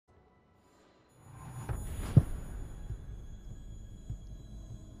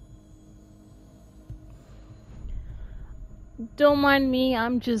Don't mind me,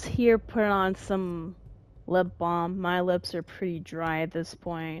 I'm just here putting on some lip balm. My lips are pretty dry at this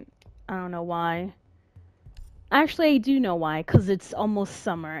point. I don't know why. Actually, I do know why, because it's almost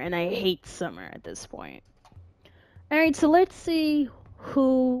summer, and I hate summer at this point. Alright, so let's see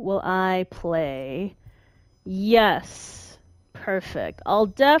who will I play. Yes, perfect. I'll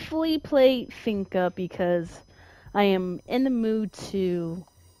definitely play Finka because I am in the mood to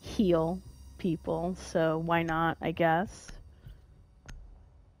heal people, so why not, I guess.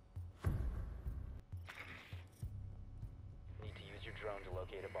 Need to use your drone to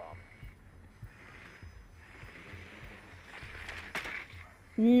locate a bomb.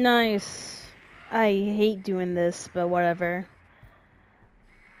 Nice. I hate doing this, but whatever.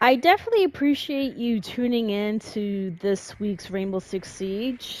 I definitely appreciate you tuning in to this week's Rainbow Six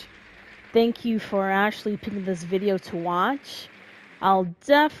Siege. Thank you for actually picking this video to watch. I'll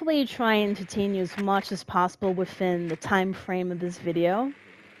definitely try and entertain you as much as possible within the time frame of this video.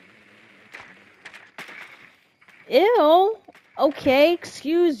 Ew. Okay,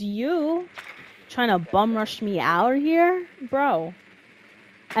 excuse you. Trying to bum rush me out of here? Bro.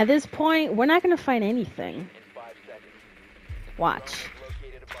 At this point, we're not gonna find anything. In 5 seconds. Watch. Drone has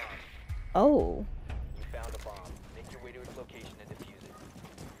located a bomb. Oh. You found a bomb. Make your way to its location and defuse it.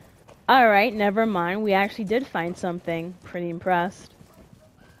 Alright, never mind. We actually did find something. Pretty impressed.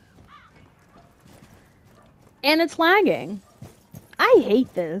 And it's lagging. I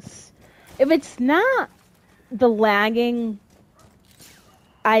hate this. If it's not the lagging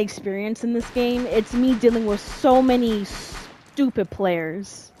I experience in this game, it's me dealing with so many stupid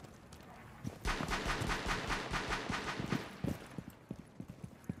players.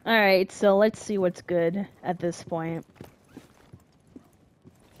 Alright, so let's see what's good at this point.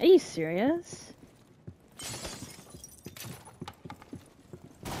 Are you serious?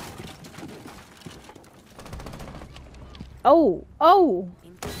 Oh, oh!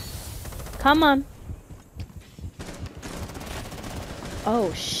 Come on.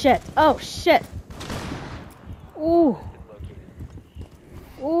 Oh shit, oh shit! Ooh.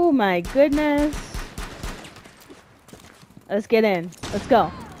 Oh my goodness. Let's get in. Let's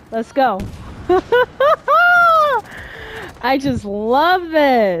go. Let's go. I just love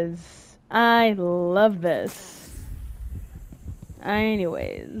this. I love this.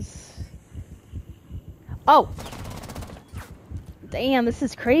 Anyways. Oh! Damn, this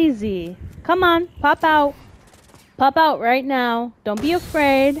is crazy. Come on, pop out. Pop out right now. Don't be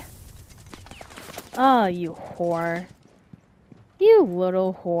afraid. Oh, you whore. You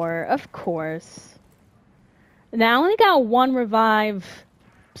little whore. Of course. Now, I only got one revive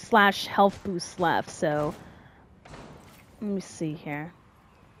 / health boost left, so... Let me see here.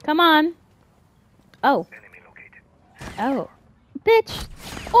 Come on. Oh. Oh. Bitch.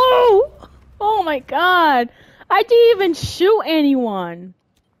 Oh! Oh my god. I didn't even shoot anyone.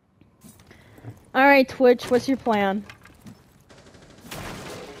 Alright, Twitch, what's your plan?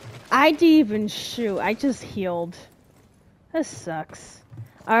 I didn't even shoot. I just healed. This sucks.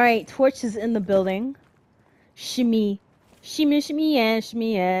 Alright, Twitch is in the building. Shimmy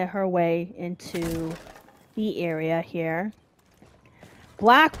yeah, her way into the area here.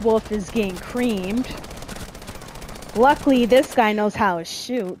 Black Wolf is getting creamed. Luckily, this guy knows how to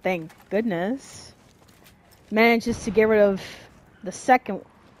shoot, thank goodness. Manages to get rid of the second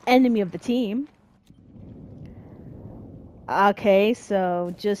enemy of the team. Okay,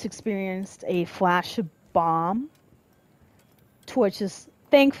 so just experienced a flash bomb. Twitch is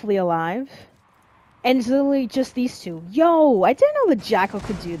thankfully alive. And it's literally just these two. Yo, I didn't know the Jackal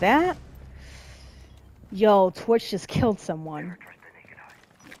could do that. Yo, Twitch just killed someone.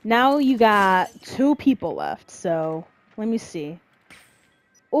 Now you got 2 people left, so let me see.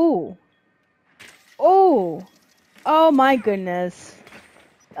 Ooh. Oh. Oh my goodness.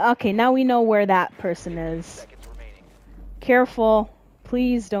 Okay, now we know where that person is. Careful.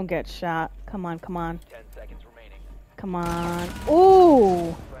 Please don't get shot. Come on, come on. 10 seconds remaining. Come on.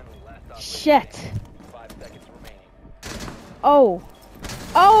 Ooh. Shit. 5 seconds remaining. Oh.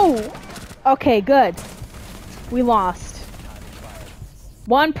 Oh. Okay, good. We lost.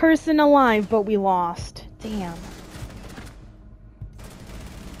 One person alive, but we lost. Damn.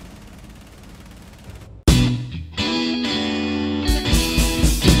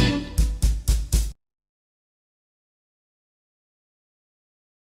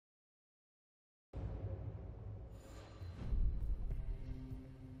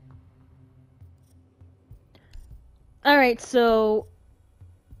 Alright, so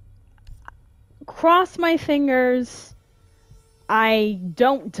cross my fingers I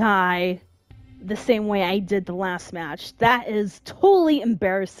don't die the same way I did the last match. That is totally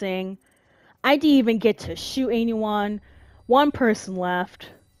embarrassing. I didn't even get to shoot anyone. One person left.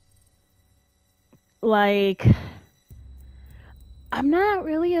 Like, I'm not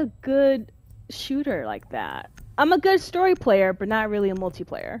really a good shooter like that. I'm a good story player, but not really a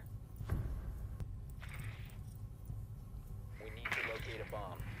multiplayer. We need to locate a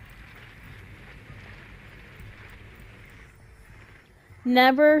bomb.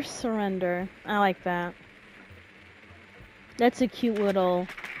 Never surrender. I like that. That's a cute little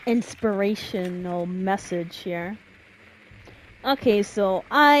inspirational message here. Okay, so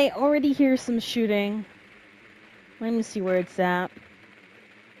I already hear some shooting. Let me see where it's at.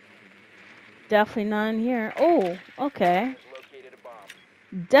 Definitely not in here. Oh, okay. Has located a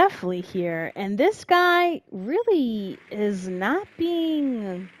bomb. Definitely here. And this guy really is not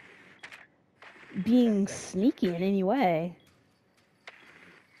being sneaky in any way.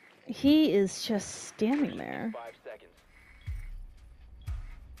 He is just standing there. 5 seconds.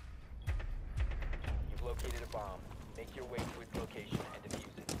 You've located a bomb. Make your way to its location and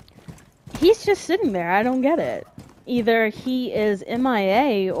defuse it. He's just sitting there. I don't get it. Either he is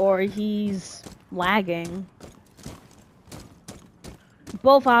MIA or he's lagging.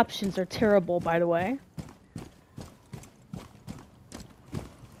 Both options are terrible, by the way.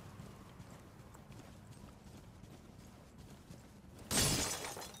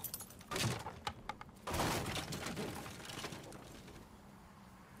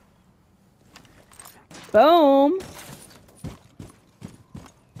 Boom!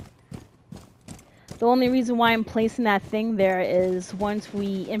 The only reason why I'm placing that thing there is once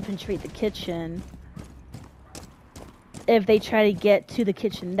we infiltrate the kitchen, if they try to get to the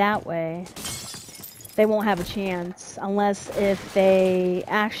kitchen that way, they won't have a chance unless if they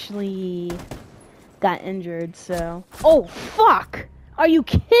actually got injured, so... Oh, fuck! Are you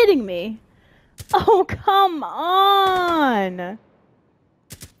kidding me? Oh, come on!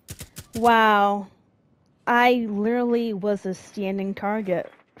 Wow. I literally was a standing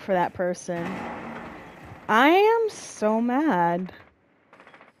target for that person. I am so mad.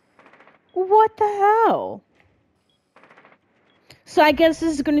 What the hell? So I guess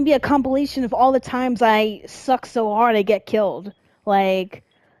this is going to be a compilation of all the times I suck so hard I get killed. Like,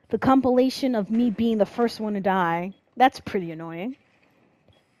 the compilation of me being the first one to die. That's pretty annoying.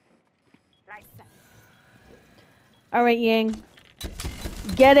 Alright, Ying.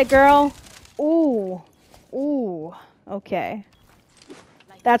 Get it, girl? Ooh. Ooh. Okay.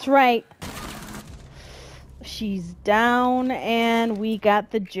 That's right. She's down, and we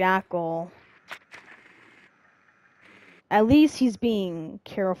got the jackal. At least he's being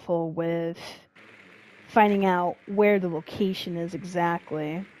careful with finding out where the location is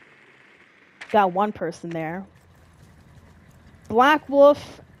exactly. Got one person there. Black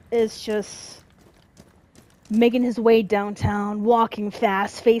Wolf is just making his way downtown, walking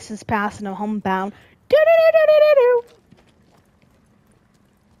fast, faces passing him homebound. Do-do-do-do-do-do-do.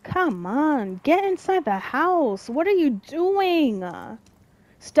 Come on, get inside the house. What are you doing?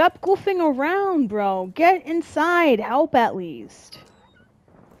 Stop goofing around, bro. Get inside. Help at least.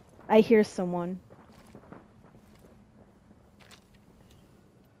 I hear someone.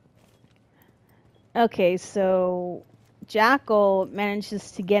 Okay, so Jackal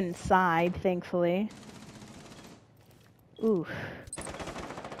manages to get inside, thankfully. Oof.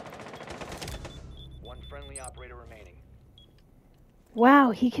 One friendly operator remaining.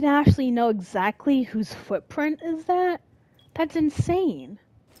 Wow, he can actually know exactly whose footprint is that? That's insane.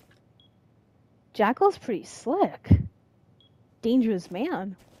 Jackal's pretty slick. Dangerous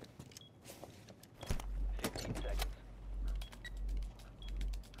man. 15 seconds.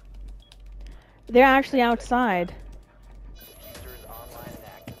 They're actually outside. Diffuser is online and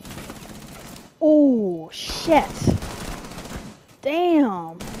active. Oh, shit.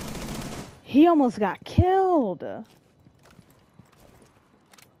 Damn. He almost got killed.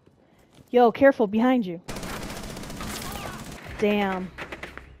 Yo, careful, behind you. Damn.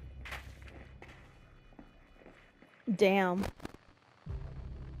 Damn.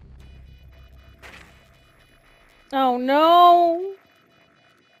 Oh no!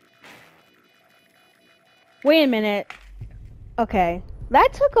 Wait a minute. Okay.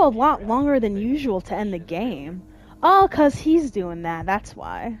 That took a lot longer than usual to end the game. Oh, 'cause he's doing that. That's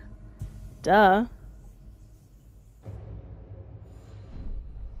why. Duh.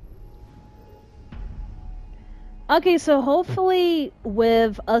 Okay, so hopefully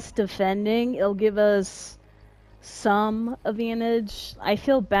with us defending, it'll give us some advantage. I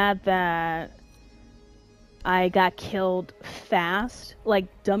feel bad that I got killed fast,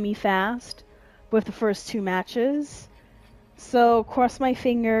 like dummy fast, with the first 2 matches. So cross my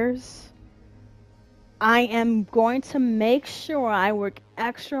fingers. I am going to make sure I work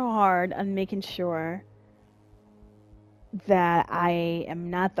extra hard on making sure that I am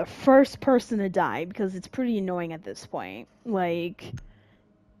not the first person to die, because it's pretty annoying at this point. Like,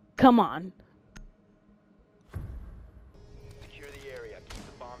 come on. Secure the area. Keep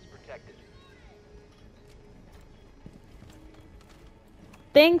the bombs protected.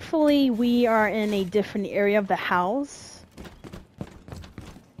 Thankfully, we are in a different area of the house.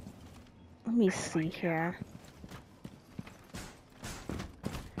 Let me see here.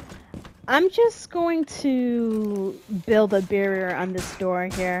 I'm just going to build a barrier on this door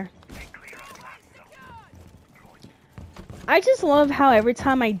here. I just love how every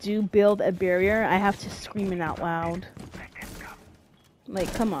time I do build a barrier, I have to scream it out loud.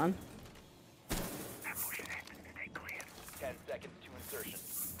 Like, come on. 10 seconds to insertion.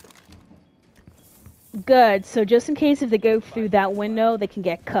 Good, so just in case if they go through that window, they can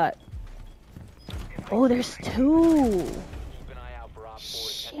get cut. Oh, there's two! Keep an eye out for Op 4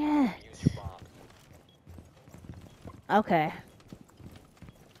 attempting to defuse your bombs. Okay.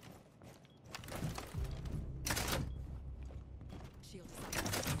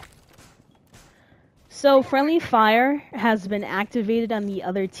 So, friendly fire has been activated on the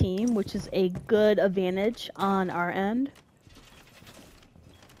other team, which is a good advantage on our end.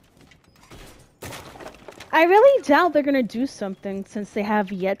 I really doubt they're gonna do something since they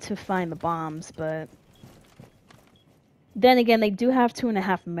have yet to find the bombs, but then again, they do have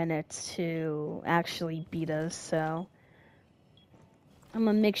 2.5 minutes to actually beat us, so I'm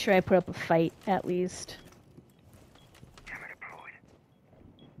gonna make sure I put up a fight at least.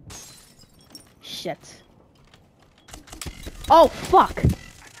 Shit. Oh, fuck!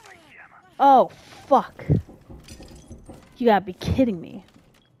 Oh, fuck. You gotta be kidding me.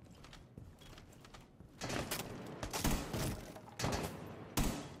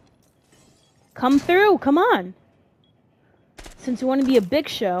 Come through, come on. Since you want to be a big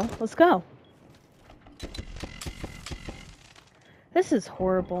show, let's go. This is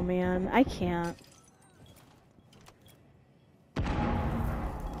horrible, man. I can't.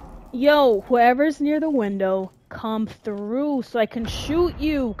 Yo, whoever's near the window, come through so I can shoot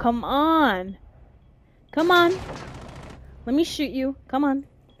you. Come on. Come on. Let me shoot you. Come on.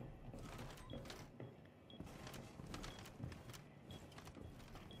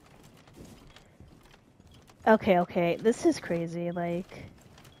 Okay. This is crazy. Like,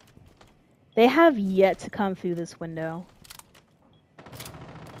 they have yet to come through this window.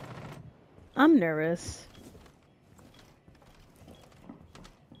 I'm nervous.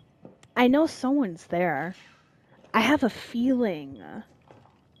 I know someone's there. I have a feeling.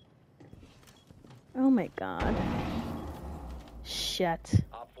 Oh my god. Shit.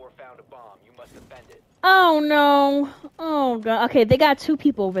 Op 4 found a bomb. You must defend it. Oh no. Oh god. Okay, they got 2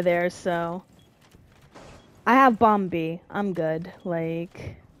 people over there, so I have bomb B. I'm good.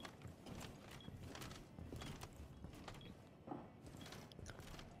 Like,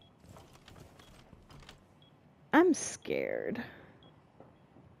 I'm scared.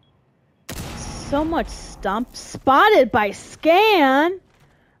 So much stump spotted by scan.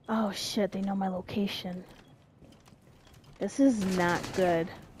 Oh shit, they know my location. This is not good.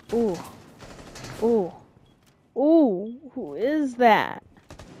 Ooh. Ooh. Ooh, who is that?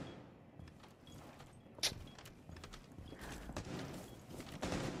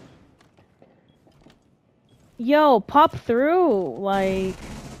 Yo, pop through. Like,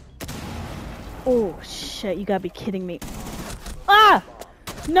 oh shit, you gotta be kidding me. Ah!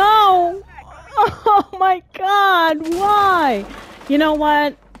 No! Oh my god, why? You know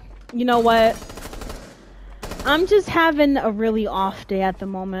what? You know what? I'm just having a really off day at the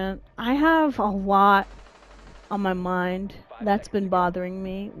moment. I have a lot on my mind that's been bothering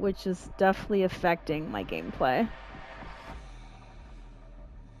me, which is definitely affecting my gameplay.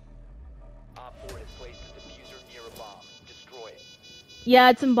 Op 4 has placed a diffuser near a bomb. Destroy it. Yeah,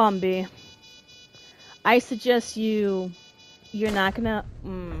 it's in Bomb B. I suggest you're not gonna.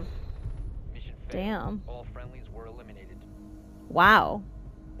 Mission failed. Damn. All friendlies were eliminated. Wow.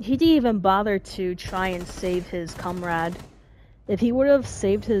 He didn't even bother to try and save his comrade. If he would have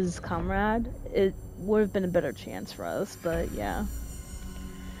saved his comrade, it would have been a better chance for us, but yeah.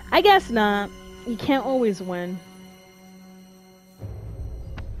 I guess not. You can't always win.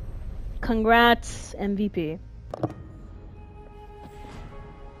 Congrats, MVP.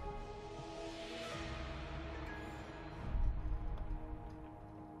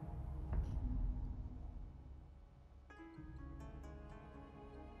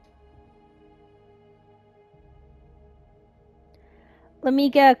 Let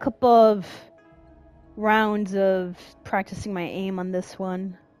me get a couple of rounds of practicing my aim on this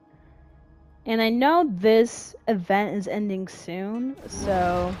one. And I know this event is ending soon,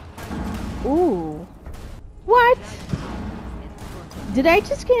 so... Ooh. What? Did I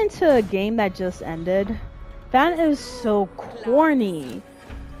just get into a game that just ended? That is so corny.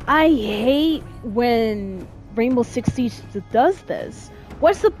 I hate when Rainbow Six Siege does this.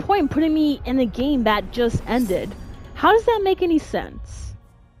 What's the point in putting me in a game that just ended? How does that make any sense?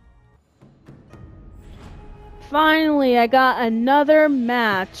 Finally, I got another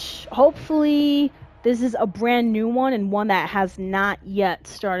match. Hopefully, this is a brand new one and one that has not yet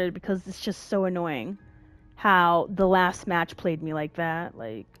started because it's just so annoying how the last match played me like that.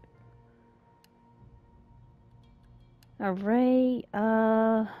 Like, alright,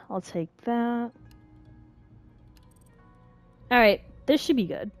 I'll take that. Alright, this should be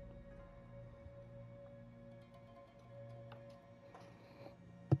good.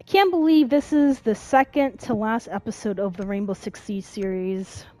 I can't believe this is the second to last episode of the Rainbow Six Siege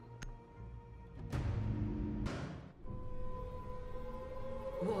series.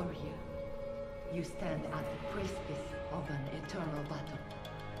 Warrior, you stand at the precipice of an eternal battle.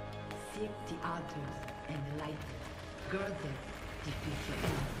 Seek the altars and light them. Gird them, defeat your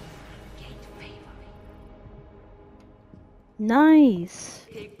enemies. Gain favor. Nice.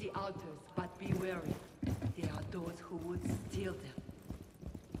 Take the altars, but be wary. There are those who would steal them.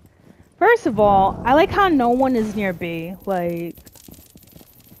 First of all, I like how no one is near B. Like,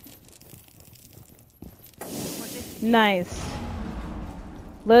 nice.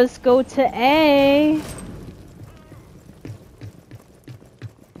 Let's go to A.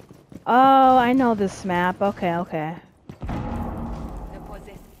 Oh, I know this map. Okay, okay.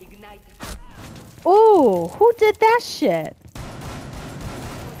 Ooh, who did that shit?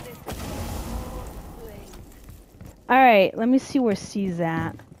 Alright, let me see where C's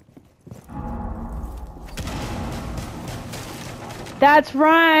at. That's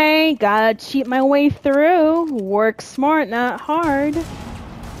right! Gotta cheat my way through. Work smart, not hard.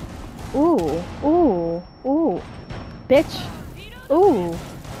 Ooh, ooh, ooh. Bitch. Ooh.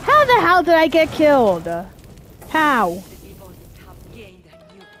 How the hell did I get killed? How?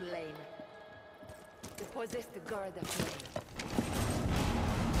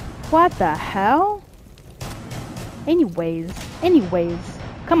 What the hell? Anyways.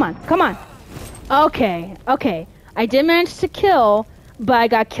 Come on, come on. Okay, okay. I did manage to kill, but I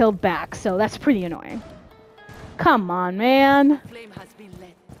got killed back, so that's pretty annoying. Come on, man.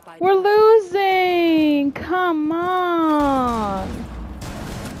 We're losing! Come on!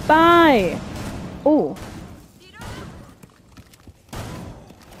 Bye! Ooh.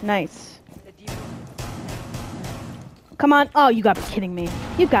 Nice. Come on. Oh, you gotta be kidding me.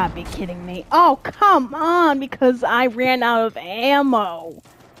 You gotta be kidding me. Oh, come on, because I ran out of ammo.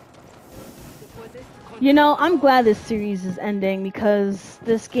 You know, I'm glad this series is ending because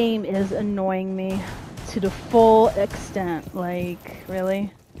this game is annoying me to the full extent. Like,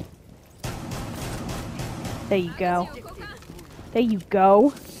 really? There you go. There you go.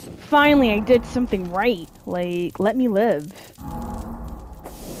 Finally, I did something right. Like, let me live.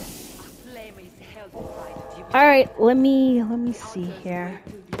 Alright, let me see here.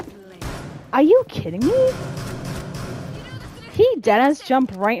 Are you kidding me? He deadass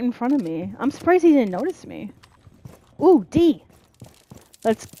jumped right in front of me. I'm surprised he didn't notice me. Ooh, D.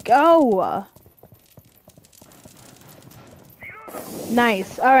 Let's go.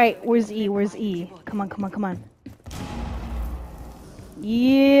 Nice. Alright, where's E? Where's E? Come on, come on, come on.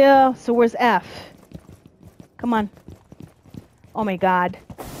 Yeah. So where's F? Come on. Oh my god.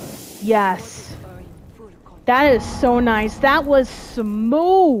 Yes. That is so nice. That was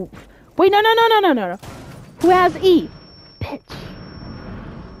smooth. Wait, no. Who has E? Bitch.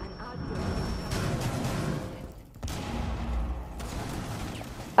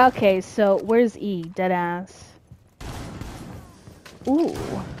 Okay, so where's E? Deadass.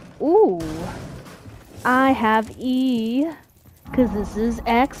 Ooh. I have E. Because this is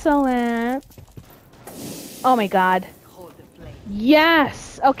excellent. Oh my god.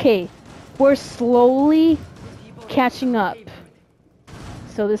 Yes! Okay. We're slowly catching up.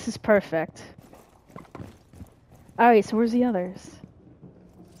 So this is perfect. Alright, so where's the others?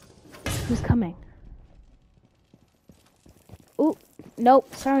 Who's coming? Ooh,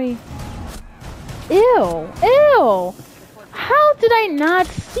 nope, sorry. Ew! How did I not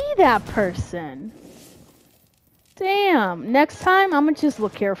see that person? Damn, next time I'm gonna just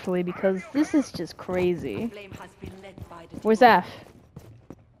look carefully because this is just crazy. Where's F?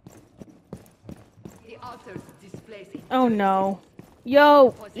 Oh no.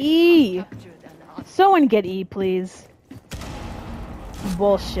 Yo, E! Someone get E, please.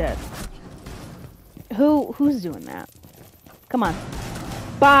 Bullshit. Who's doing that? Come on.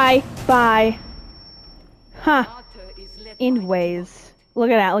 Bye. Huh. Anyways. Look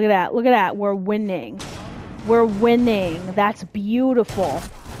at that. We're winning. We're winning. That's beautiful.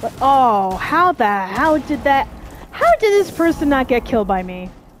 But oh, how did this person not get killed by me?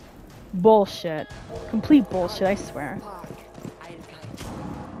 Bullshit. Complete bullshit, I swear.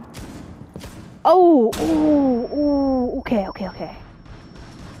 Oh, ooh, okay.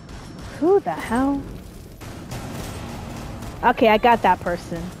 Who the hell? Okay, I got that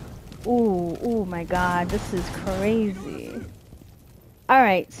person. Ooh, my god, this is crazy.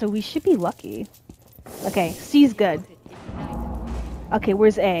 Alright, so we should be lucky. Okay, C's good. Okay,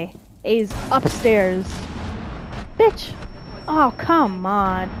 where's A? A's upstairs. Bitch! Oh, come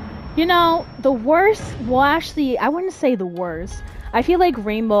on. You know, the worst, well actually, I wouldn't say the worst. I feel like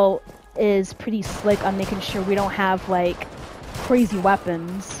Rainbow is pretty slick on making sure we don't have, like, crazy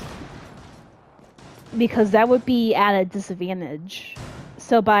weapons. Because that would be at a disadvantage.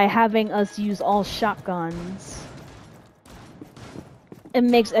 So by having us use all shotguns, it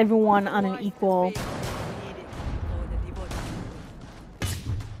makes everyone on an equal.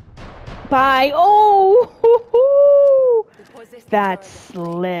 Bye! Oh! That's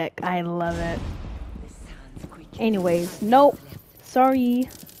slick. I love it. Anyways, nope. Sorry.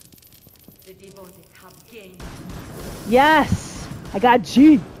 Yes! I got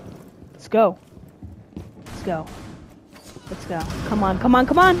G! Let's go. Let's go. Let's go. Come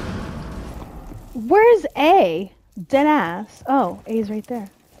on. Where's A? Dead ass. Oh, A's right there.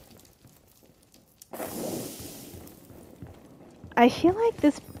 I feel like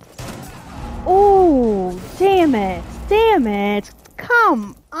this... Oh, damn it.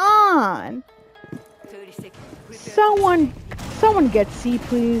 Come on. Someone get C,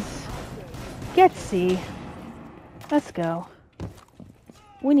 please. Get C. Let's go.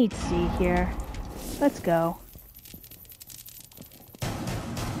 We need C here. Let's go.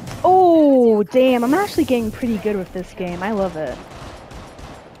 Oh, damn. I'm actually getting pretty good with this game. I love it.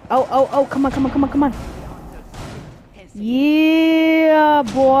 Oh. Come on. Yeah,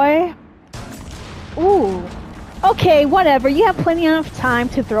 boy. Ooh. Okay, whatever. You have plenty enough time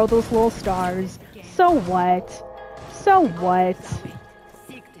to throw those little stars. So what?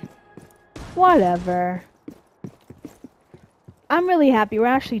 Whatever. I'm really happy. We're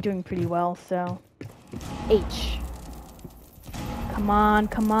actually doing pretty well, so... H. Come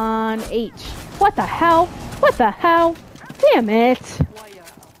on, H. What the hell? Damn it!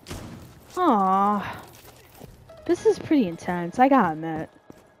 Aww. This is pretty intense, I gotta admit.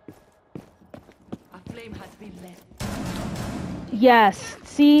 Yes,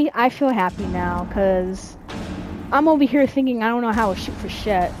 see, I feel happy now, cause I'm over here thinking I don't know how to shoot for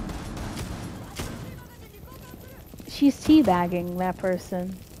shit. She's teabagging that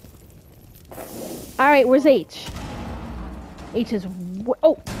person. Alright, where's H? H is...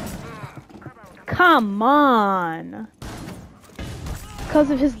 Oh! Come on!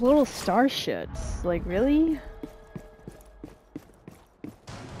 Because of his little star shits. Like, really?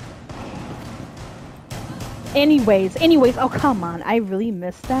 Anyways. Oh, come on. I really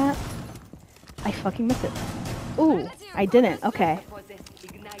missed that. I fucking missed it. Ooh, I didn't. Okay.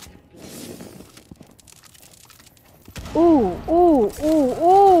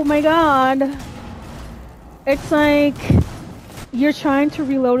 Ooh, my god. It's like you're trying to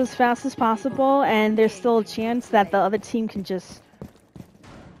reload as fast as possible and there's still a chance that the other team can just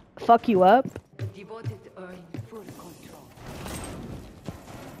fuck you up.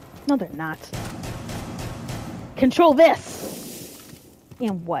 No, they're not. Control this!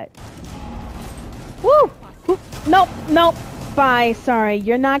 And what? Woo! Nope. Bye. Sorry.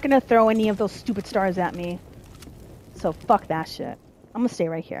 You're not gonna throw any of those stupid stars at me. So fuck that shit. I'm gonna stay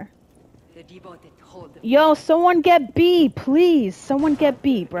right here. Yo, someone get B, please. Someone get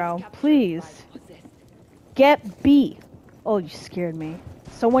B, bro. Please. Get B. Oh, you scared me.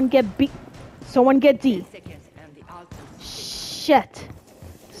 Someone get B. Someone get D. Shit.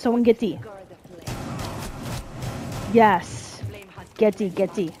 Someone get D. Yes. Get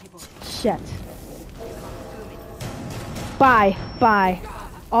D. Shit. Bye.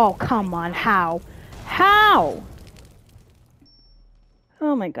 Oh, come on. How?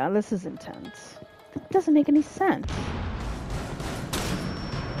 Oh my god, this is intense. It doesn't make any sense.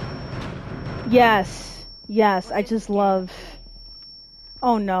 Yes, I just love...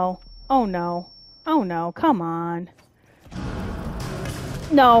 Oh no, come on.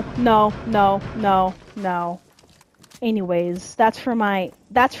 No. Anyways, that's for my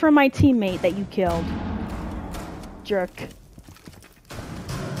teammate that you killed. Jerk.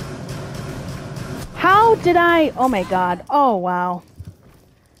 How did I... Oh my god, oh wow.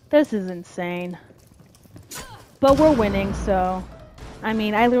 This is insane. But we're winning, so... I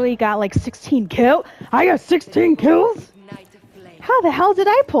mean, I literally got like 16 kills. I got 16 kills? How the hell did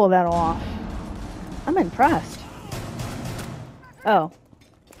I pull that off? I'm impressed. Oh,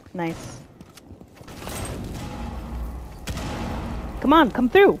 nice. Come on, come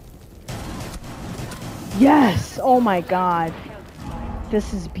through. Yes! Oh my god.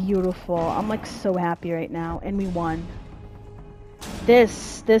 This is beautiful. I'm like so happy right now, and we won.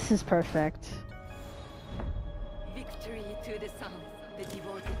 This is perfect. Victory to the sun. The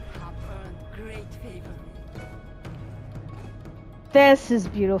devoted have earned great favor. This is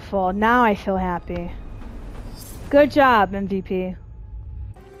beautiful. Now I feel happy. Good job, MVP.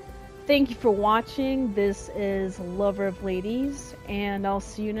 Thank you for watching. This is Lover of Ladies, and I'll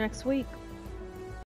see you next week.